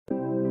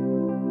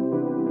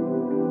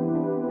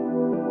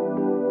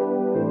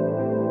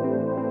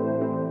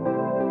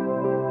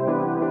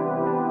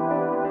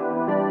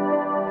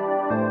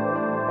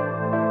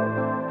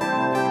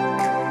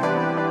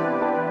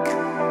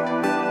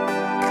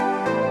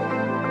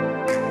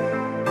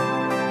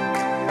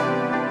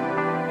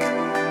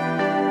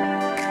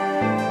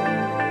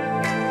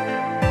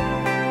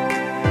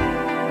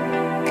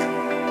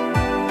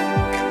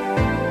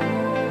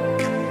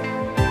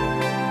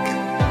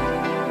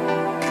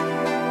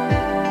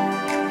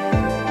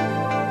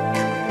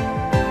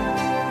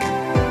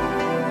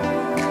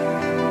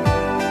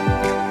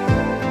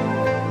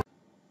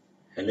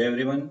Hello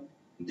everyone,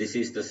 this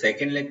is the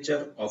second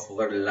lecture of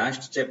our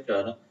last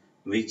chapter,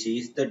 which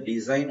is the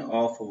design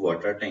of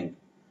water tank.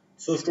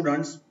 So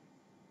students,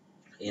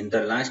 in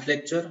the last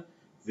lecture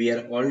we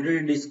are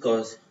already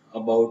discussed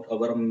about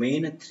our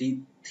main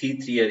three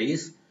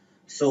theories.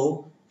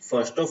 So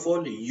first of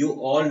all, you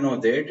all know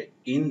that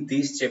in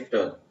this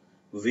chapter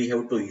we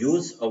have to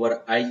use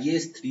our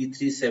IS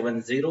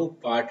 3370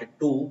 part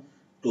 2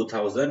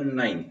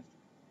 2009.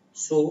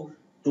 So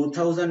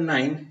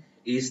 2009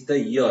 is the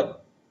year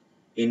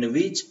in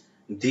which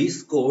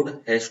this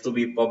code has to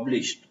be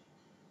published.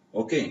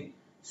 Okay,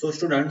 so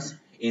students,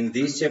 in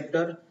this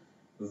chapter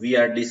we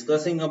are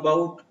discussing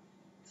about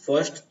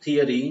first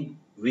theory,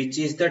 which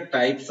is the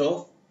types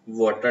of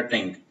water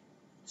tank.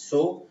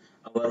 So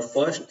our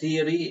first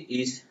theory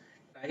is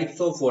types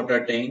of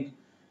water tank.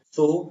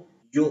 So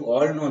you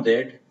all know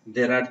that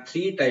there are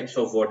three types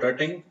of water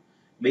tank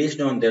based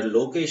on their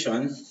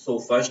locations. So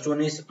first one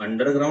is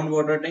underground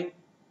water tank.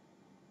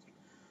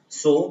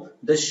 So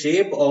the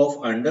shape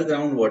of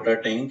underground water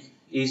tank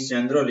is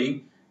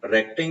generally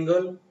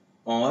rectangle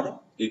or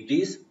it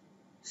is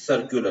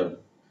circular.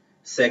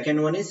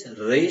 Second one is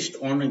raised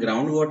on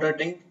groundwater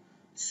tank.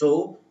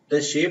 So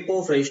the shape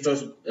of raised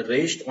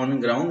on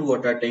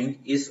groundwater tank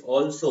is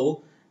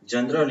also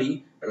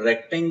generally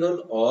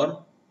rectangle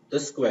or the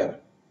square.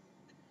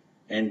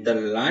 And the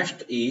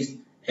last is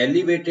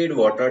elevated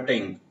water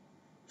tank.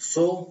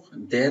 So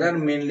there are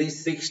mainly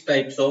 6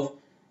 types of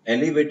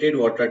elevated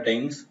water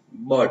tanks,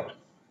 but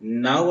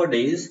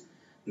nowadays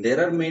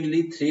there are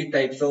mainly 3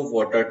 types of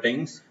water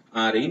tanks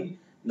are in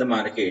the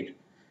market.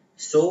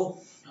 So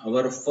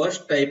our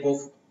first type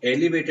of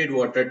elevated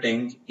water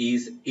tank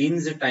is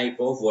INS type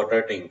of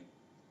water tank.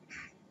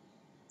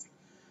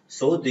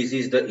 So this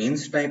is the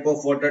INS type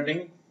of water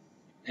tank,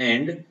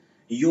 and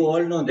you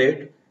all know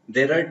that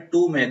there are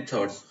two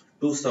methods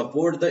to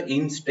support the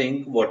INS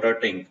tank water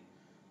tank.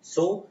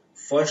 So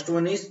first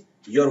one is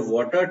your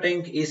water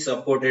tank is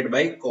supported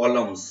by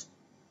columns.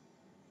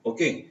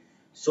 Okay.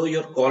 So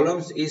your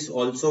columns is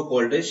also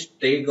called as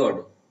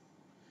staggered.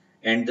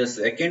 And the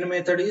second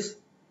method is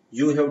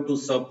you have to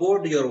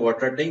support your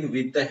water tank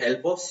with the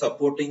help of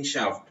supporting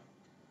shaft.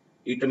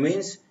 It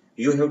means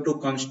you have to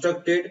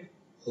construct it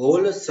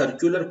whole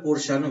circular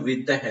portion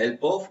with the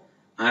help of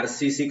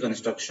RCC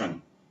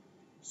construction.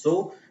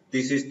 So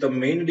this is the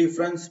main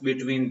difference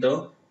between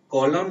the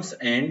columns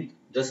and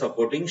the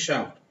supporting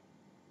shaft.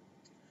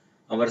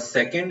 Our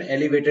second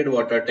elevated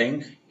water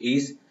tank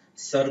is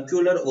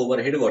circular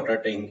overhead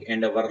water tank,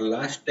 and our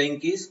last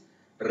tank is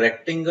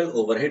rectangle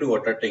overhead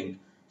water tank.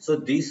 So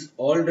these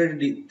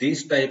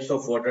types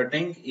of water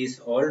tank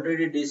is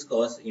already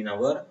discussed in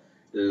our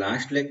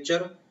last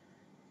lecture.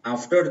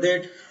 After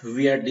that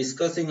we are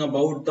discussing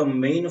about the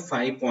main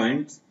 5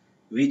 points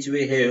which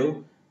we have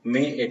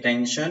made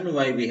attention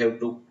why we have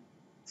to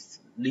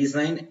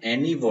design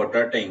any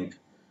water tank.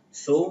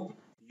 So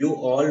you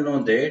all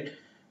know that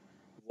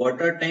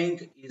water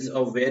tank is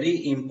a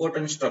very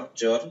important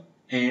structure,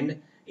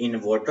 and in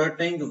water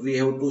tank we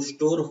have to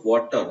store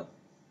water.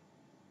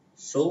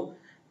 So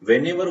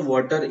whenever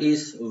water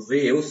is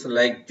waves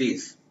like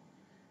this,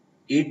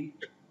 it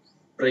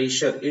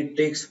it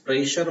takes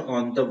pressure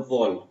on the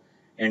wall,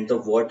 and the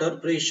water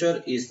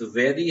pressure is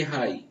very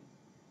high.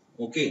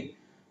 Okay,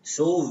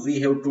 so we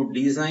have to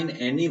design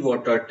any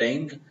water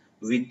tank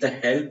with the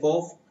help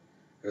of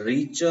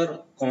richer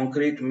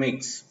concrete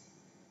mix.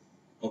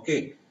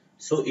 Okay,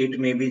 so it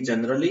may be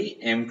generally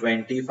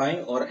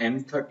M25 or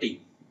M30,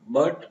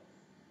 but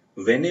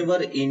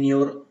whenever in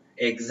your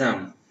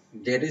exam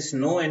there is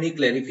no any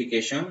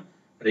clarification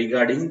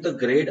regarding the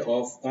grade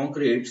of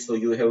concrete, so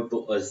you have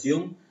to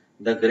assume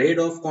the grade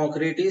of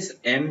concrete is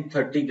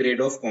M30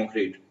 grade of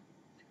concrete.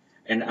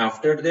 And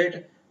after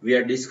that we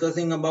are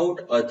discussing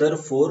about other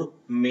 4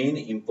 main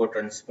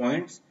importance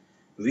points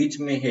which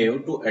may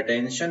have to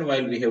attention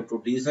while we have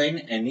to design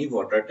any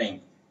water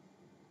tank.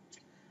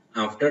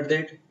 After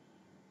that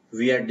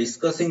we are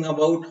discussing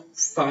about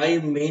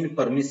 5 main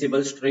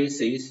permissible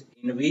stresses,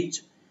 in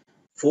which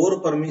 4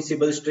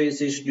 permissible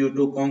stresses due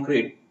to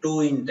concrete, 2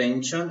 in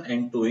tension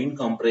and 2 in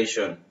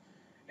compression.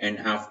 And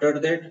after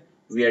that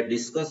we are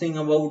discussing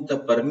about the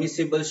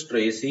permissible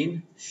stress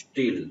in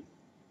steel.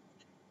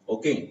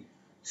 Okay,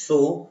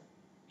 so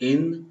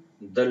in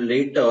the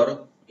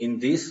later in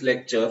this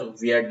lecture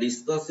we are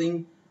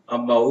discussing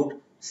about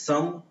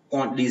some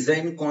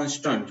design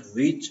constant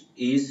which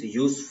is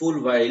useful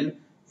while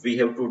we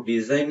have to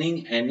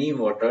designing any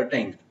water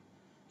tank.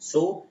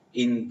 So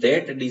in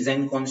that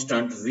design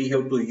constant we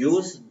have to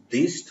use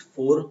these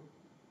 4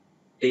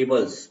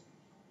 tables,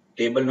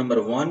 table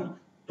number 1,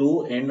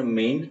 2 and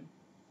main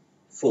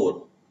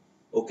 4.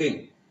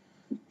 Okay,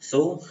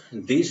 so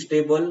this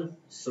table's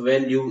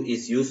value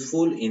is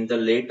useful in the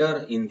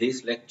later in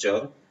this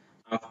lecture.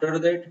 After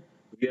that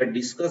we are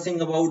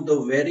discussing about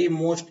the very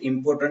most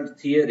important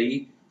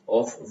theory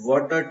of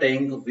water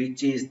tank,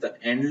 which is the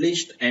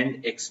enlist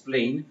and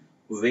explain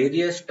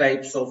various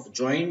types of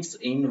joints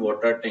in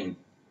water tank.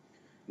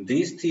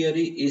 This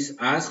theory is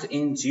asked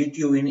in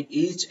GTU in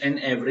each and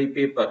every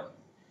paper.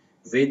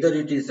 whether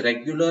it is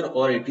regular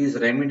or it is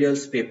remedial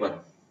paper.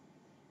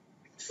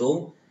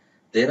 So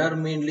there are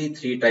mainly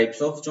three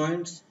types of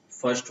joints.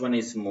 First one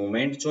is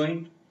movement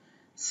joint,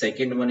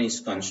 second one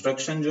is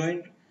construction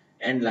joint,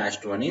 and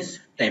last one is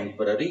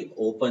temporary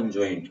open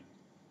joint.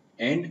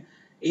 And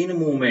in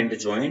movement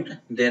joint,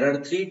 there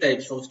are three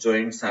types of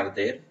joints are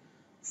there.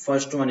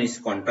 First one is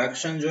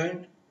contraction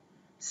joint,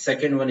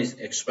 second one is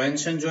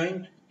expansion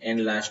joint,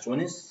 and last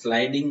one is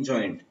sliding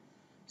joint.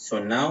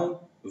 So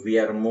now we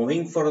are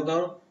moving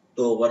further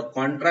to our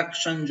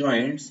contraction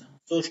joints.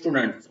 So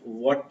students,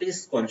 what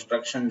is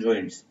contraction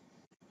joints?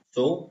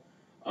 So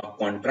a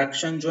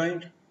contraction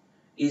joint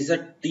is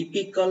a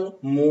typical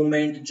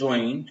movement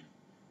joint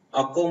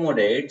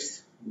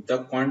accommodates the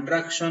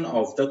contraction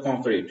of the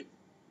concrete.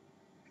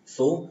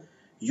 So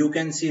you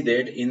can see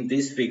that in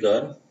this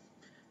figure,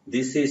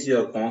 this is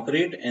your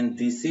concrete and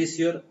this is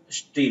your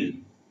steel.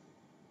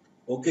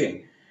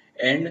 Okay,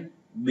 and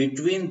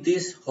between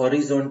this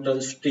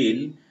horizontal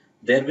steel,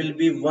 there will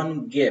be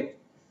one gap.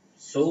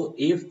 So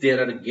if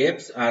there are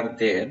gaps are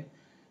there,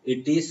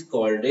 it is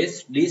called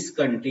as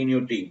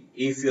discontinuity.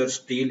 If your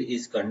steel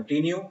is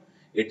continue,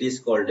 it is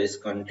called as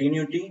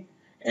continuity.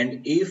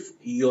 And if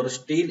your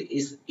steel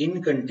is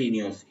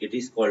incontinuous, it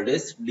is called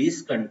as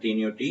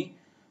discontinuity.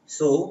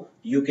 So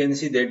you can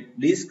see that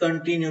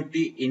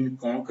discontinuity in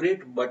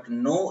concrete but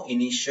no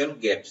initial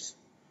gaps.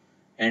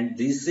 And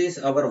this is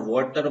our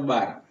water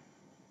bar.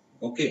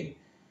 Okay.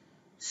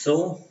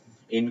 So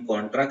in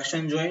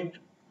contraction joint,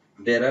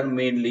 there are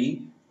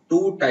mainly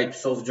two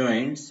types of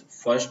joints.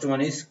 First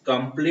one is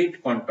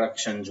complete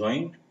contraction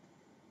joint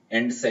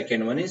and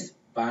second one is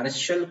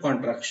partial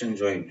contraction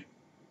joint.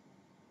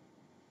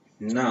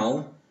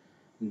 Now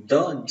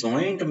the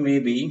joint may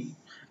be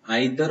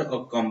either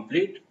a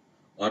complete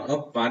or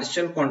a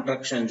partial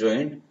contraction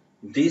joint.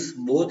 These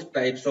both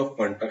types of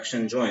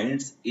contraction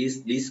joints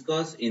is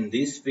discussed in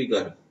this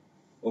figure.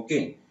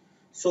 Okay.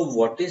 So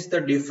what is the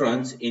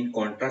difference in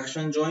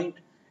contraction joint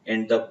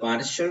and the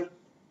partial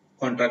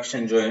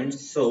contraction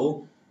joints?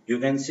 So you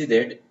can see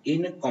that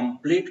in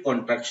complete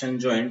contraction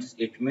joints,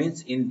 it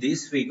means in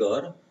this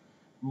figure,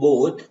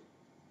 both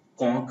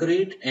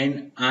concrete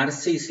and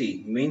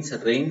RCC means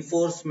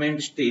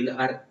reinforcement steel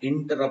are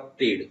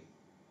interrupted,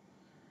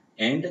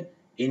 and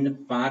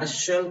in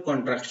partial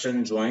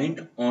contraction joint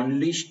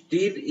only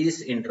steel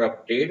is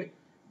interrupted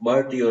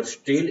but your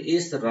steel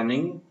is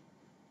running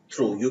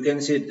through. You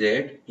can see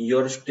that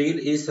your steel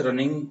is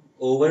running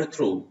over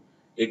through.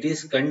 It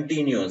is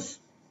continuous.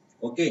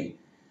 Okay.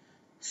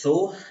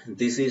 So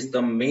this is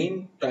the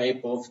main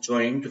type of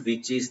joint,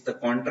 which is the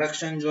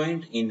contraction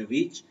joint, in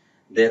which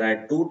there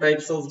are two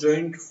types of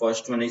joint.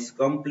 First one is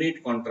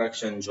complete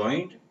contraction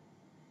joint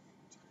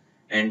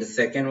and the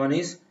second one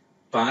is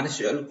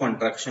partial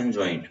contraction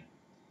joint.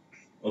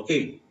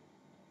 Okay.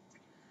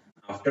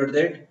 After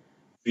that,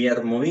 we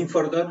are moving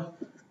further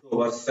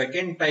to our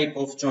second type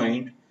of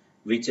joint,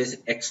 which is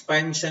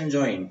expansion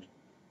joint.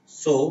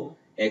 So,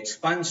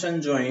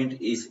 expansion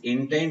joint is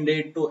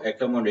intended to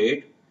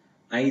accommodate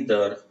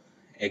either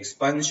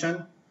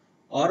expansion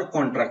or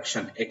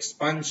contraction.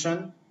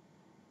 Expansion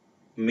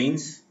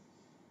means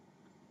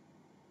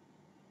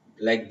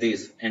like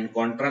this and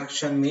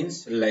contraction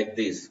means like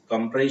this,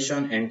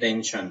 compression and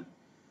tension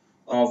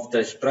of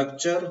the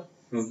structure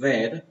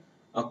where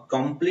a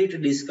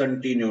complete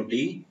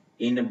discontinuity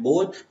in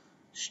both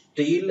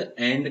steel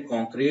and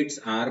concretes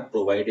are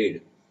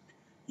provided.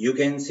 You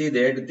can see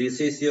that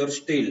this is your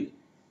steel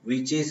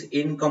which is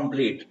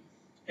incomplete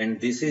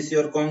and this is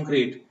your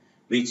concrete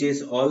which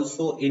is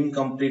also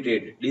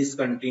incompleted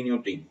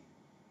discontinuity.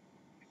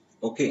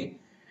 Okay,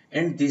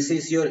 and this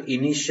is your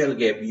initial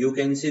gap. You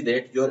can see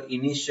that your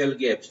initial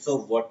gap. So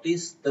what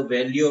is the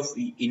value of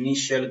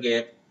initial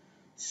gap?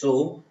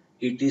 So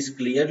it is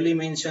clearly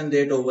mentioned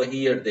that over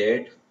here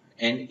that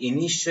an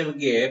initial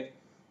gap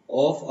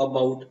of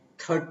about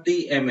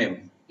 30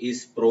 mm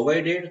is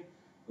provided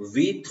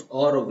with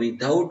or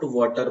without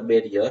water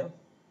barrier,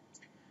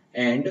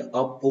 and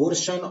a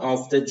portion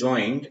of the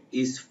joint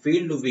is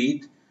filled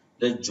with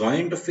the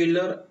joint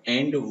filler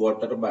and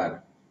water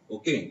bar.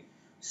 Okay,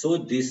 so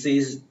this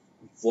is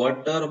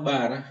water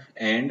bar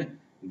and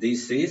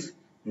this is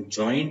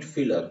joint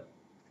filler.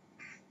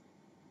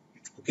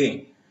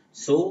 Okay,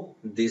 so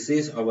this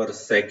is our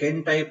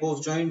second type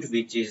of joint,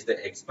 which is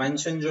the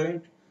expansion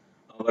joint.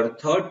 Our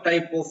third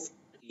type of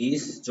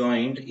is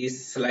joint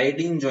is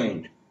sliding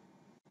joint.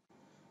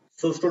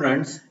 So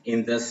students,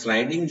 in the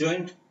sliding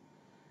joint,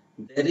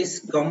 there is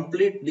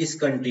complete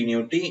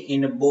discontinuity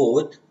in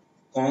both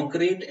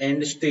concrete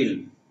and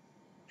steel.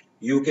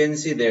 You can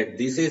see that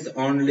this is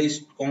only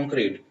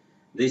concrete.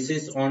 This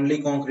is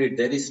only concrete.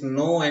 There is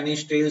no any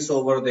steels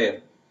over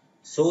there.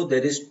 So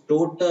there is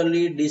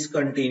totally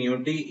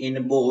discontinuity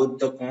in both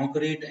the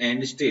concrete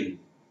and steel.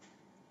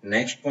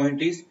 Next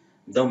point is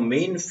the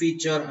main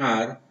feature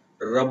are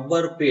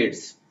rubber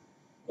pads.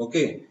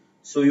 Okay.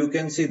 So you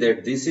can see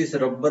that this is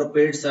rubber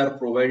pads are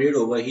provided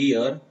over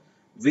here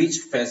which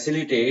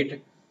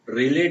facilitate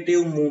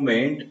relative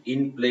movement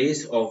in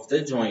place of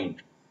the joint.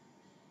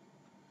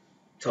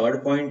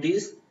 Third point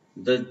is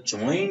The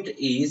joint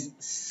is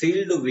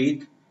sealed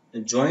with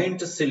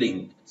joint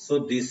sealing. So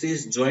this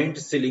is joint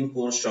sealing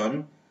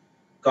portion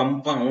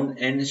compound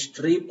and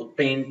strip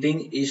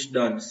painting is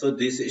done. So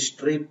this is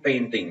strip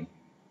painting.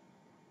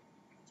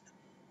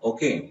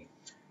 Okay.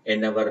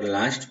 And our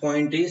last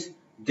point is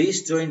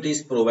this joint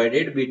is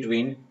provided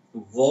between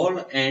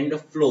wall and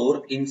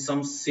floor in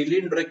some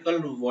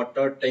cylindrical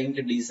water tank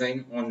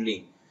design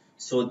only.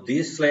 So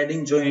this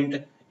sliding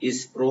joint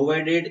is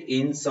provided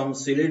in some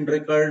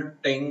cylindrical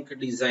tank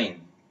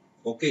design.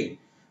 Okay.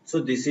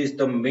 So this is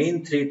the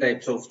main three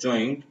types of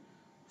joint.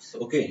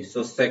 Okay.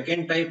 So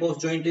second type of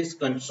joint is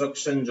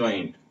construction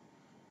joint.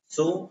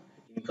 So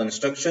in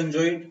construction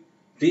joint,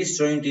 this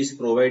joint is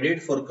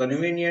provided for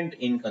convenient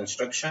in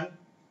construction.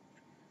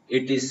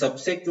 It is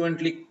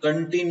subsequently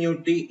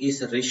continuity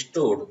is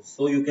restored.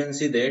 So you can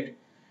see that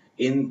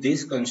in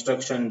this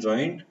construction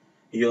joint,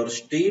 your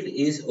steel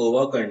is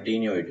over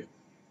continued.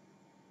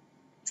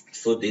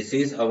 So this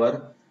is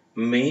our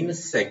main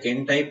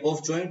second type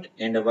of joint,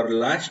 and our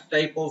last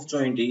type of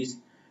joint is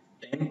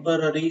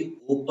temporary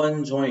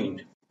open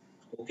joint.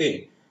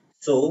 Okay.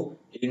 So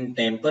in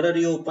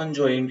temporary open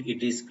joint,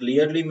 it is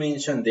clearly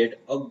mentioned that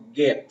a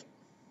gap.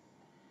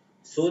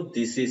 So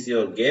this is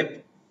your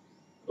gap.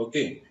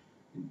 Okay.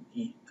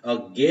 A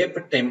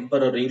gap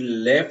temporarily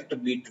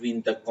left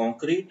between the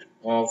concrete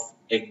of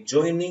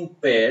adjoining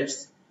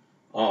pairs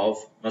of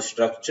a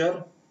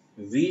structure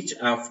which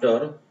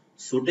after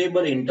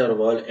suitable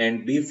interval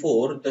and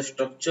before the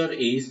structure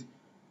is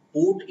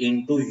put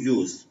into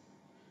use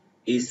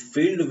is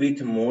filled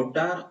with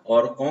mortar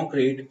or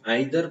concrete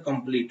either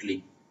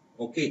completely.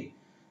 Okay.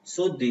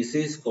 So this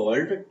is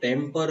called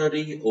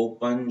temporary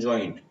open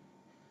joint.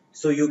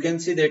 So you can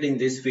see that in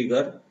this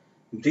figure,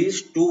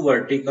 these two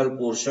vertical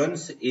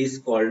portions is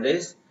called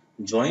as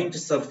joint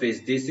surface.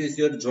 This is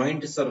your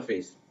joint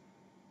surface.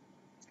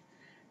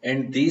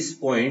 And this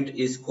point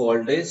is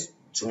called as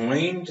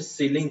joint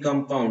sealing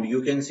compound.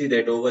 You can see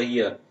that over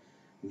here.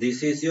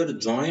 This is your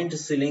joint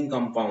sealing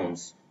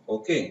compounds.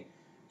 Okay.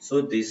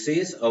 So this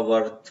is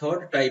our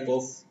third type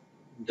of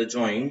the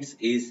joints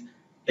is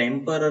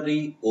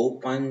temporary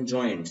open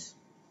joints.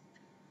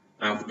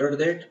 After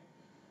that,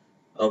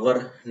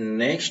 our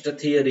next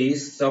theory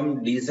is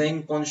some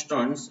design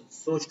constants.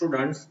 So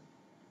students,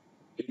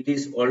 it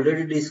is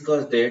already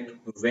discussed that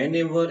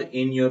whenever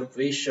in your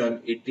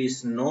question it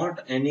is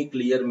not any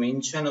clear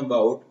mention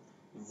about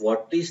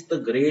what is the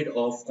grade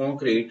of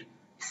concrete,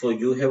 so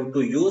you have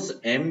to use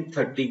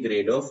M30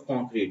 grade of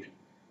concrete.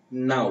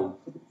 Now,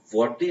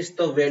 what is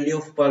the value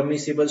of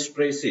permissible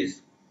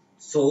stresses?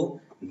 So,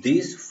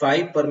 these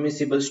 5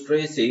 permissible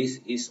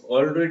stresses is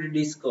already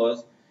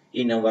discussed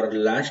in our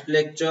last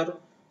lecture.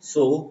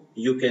 So,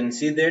 you can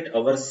see that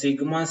our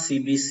sigma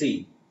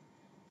CBC.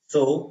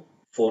 So,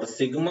 for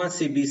sigma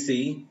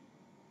CBC,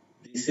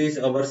 this is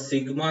our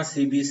sigma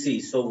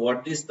CBC. So,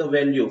 what is the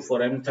value for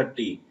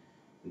M30?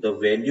 The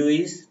value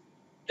is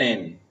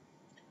 10.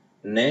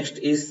 Next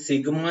is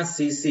sigma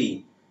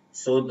CC.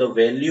 So, the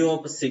value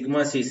of sigma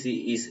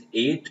CC is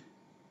 8.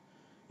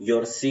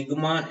 Your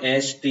sigma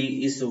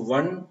HT is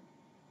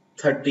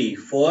 130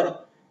 for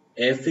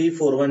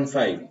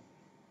Fe415.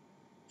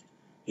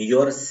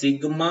 Your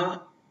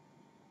sigma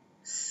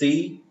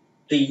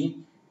CT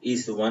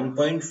is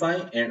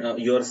 1.5 and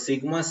your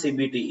sigma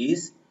CBT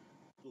is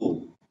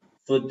 2.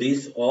 So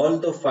these all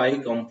the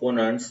 5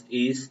 components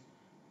is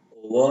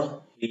over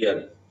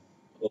here.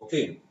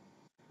 Okay.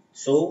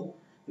 So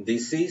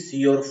this is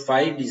your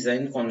 5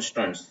 design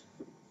constants.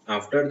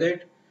 After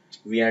that,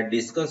 we are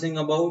discussing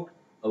about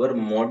our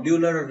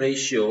modular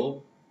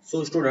ratio.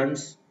 So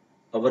students,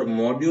 our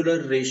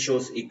modular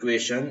ratios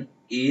equation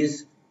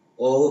is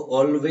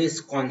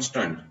always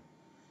constant.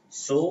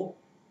 So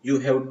you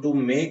have to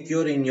make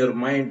your in your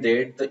mind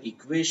that the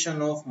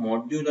equation of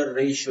modular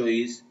ratio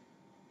is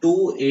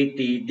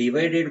 280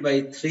 divided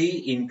by 3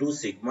 into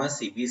sigma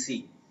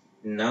CBC.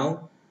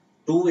 Now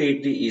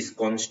 280 is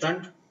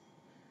constant,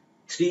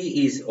 3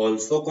 is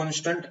also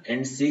constant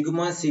and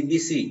sigma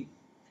CBC.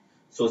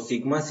 So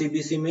sigma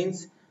CBC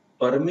means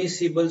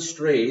permissible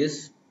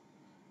stress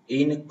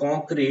in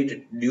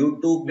concrete due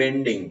to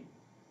bending.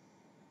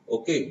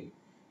 Okay,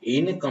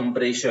 in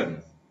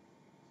compression.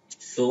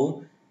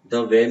 So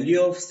the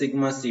value of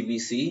sigma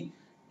CBC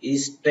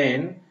is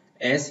 10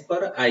 as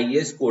per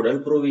IS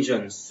codal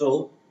provisions.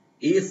 So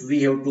if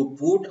we have to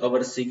put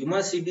our sigma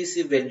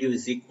CBC value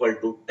is equal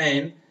to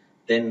 10,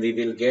 then we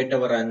will get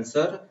our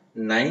answer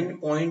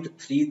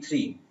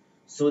 9.33.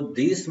 So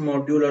this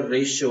modular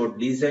ratio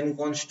design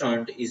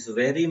constant is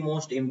very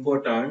most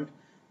important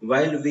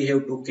while we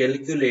have to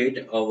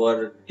calculate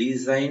our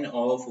design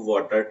of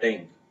water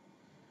tank.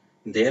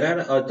 There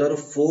are other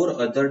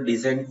 4 other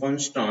design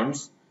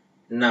constants.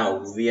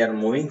 Now we are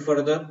moving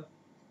further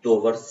to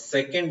our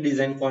second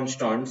design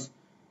constants,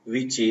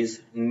 which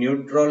is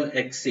neutral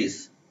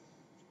axis.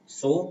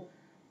 So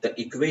the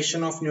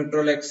equation of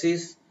neutral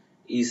axis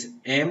is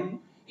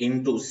m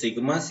into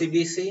sigma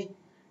CBC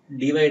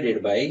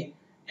divided by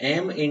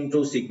m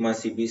into sigma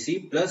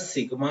CBC plus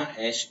sigma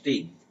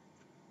HT.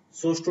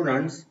 So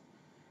students,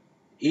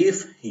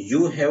 If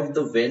you have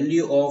the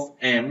value of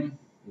m,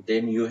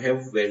 then you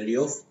have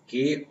value of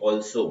k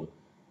also,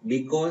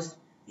 because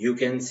you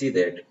can see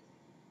that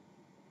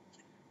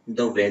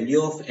the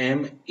value of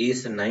m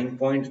is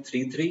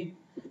 9.33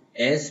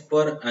 as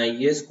per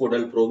IS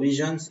Codal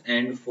provisions,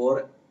 and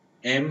for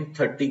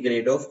M30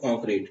 grade of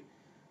concrete,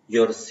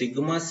 your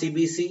sigma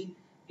CBC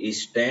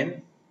is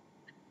 10,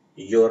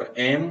 your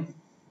m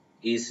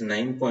is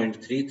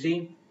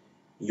 9.33,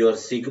 your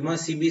sigma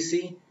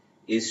CBC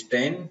is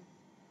 10,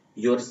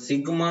 your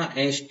sigma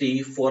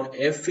ST for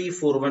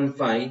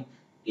FE415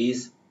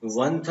 is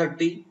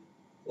 130.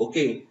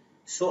 Okay,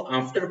 so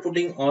after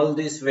putting all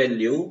this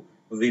value,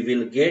 we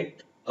will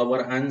get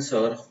our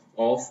answer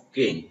of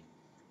K.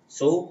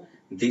 So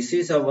this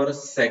is our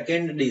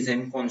second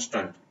design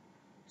constant.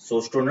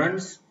 So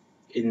students,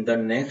 in the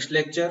next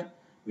lecture,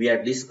 we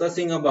are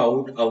discussing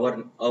about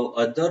our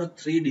other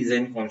three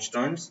design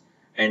constants,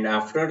 and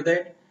after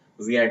that,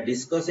 we are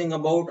discussing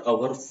about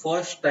our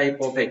first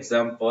type of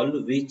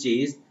example, which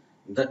is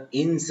the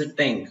INS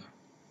tank.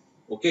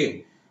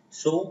 Okay,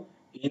 so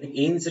in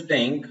INS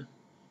tank,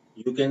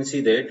 you can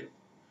see that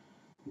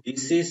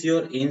this is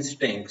your INS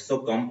tank. So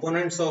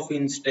components of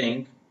INS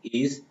tank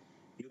is,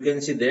 you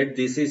can see that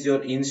this is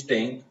your INS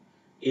tank,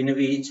 in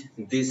which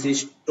this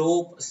is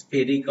top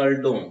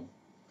spherical dome.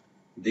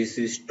 This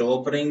is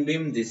top ring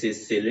beam, this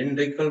is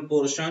cylindrical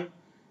portion,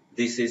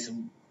 this is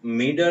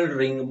middle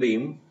ring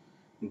beam,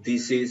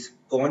 this is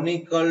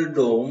conical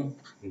dome,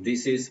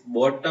 this is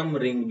bottom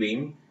ring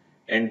beam,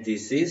 and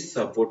this is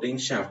supporting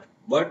shaft.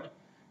 But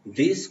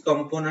these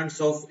components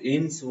of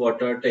INS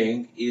water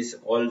tank is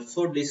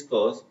also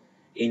discussed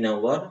in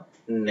our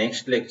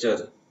next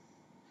lecture.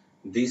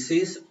 This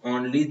is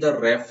only the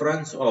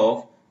reference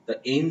of the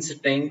INS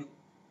tank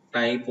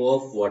type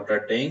of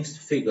water tanks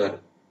figure.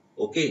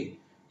 Okay,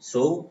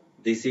 so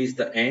this is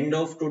the end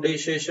of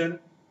today's session.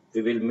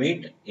 We will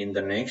meet in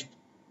the next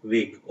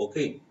week.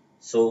 Okay,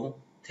 so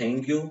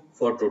thank you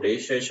for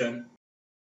today's session.